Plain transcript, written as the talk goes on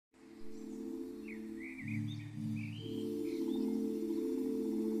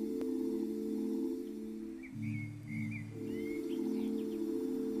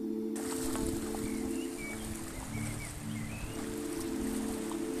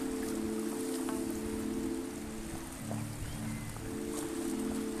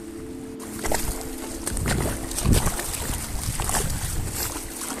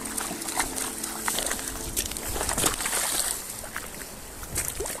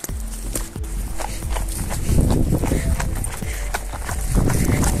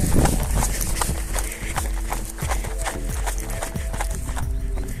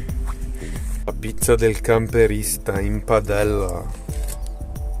pizza del camperista in padella.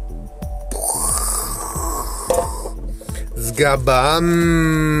 Sgabam!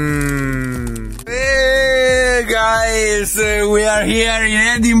 Hey guys, we are here in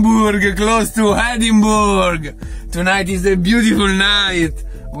Edinburgh, close to Edinburgh. Tonight is a beautiful night.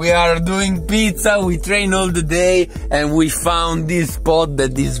 We are doing pizza, we train all the day and we found this spot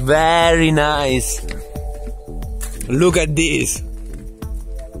that is very nice. Look at this.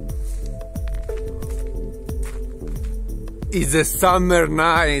 It's a summer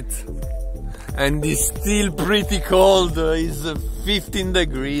night and it's still pretty cold. It's 15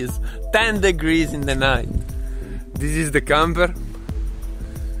 degrees, 10 degrees in the night. This is the camper.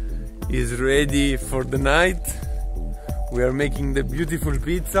 It's ready for the night. We are making the beautiful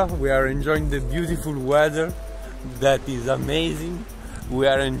pizza. We are enjoying the beautiful weather that is amazing. We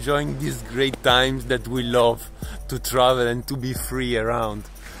are enjoying these great times that we love to travel and to be free around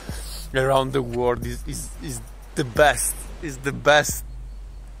the world. Is the best. Is the best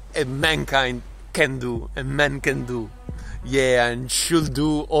a mankind can do, a man can do. Yeah, and should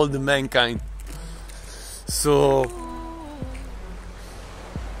do all the mankind. So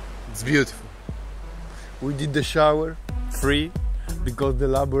it's beautiful. We did the shower free because the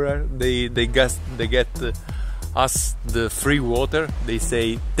laborer they get us the free water. They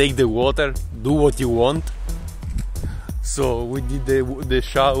say take the water, do what you want. So we did the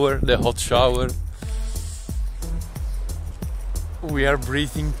shower, the hot shower. We are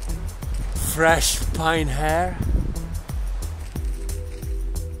breathing fresh pine air.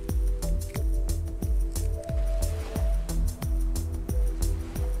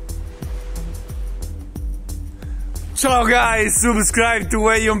 Ciao guys, subscribe to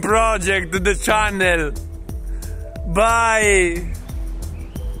Wayon Project, the channel. Bye.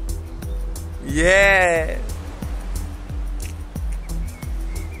 Yeah.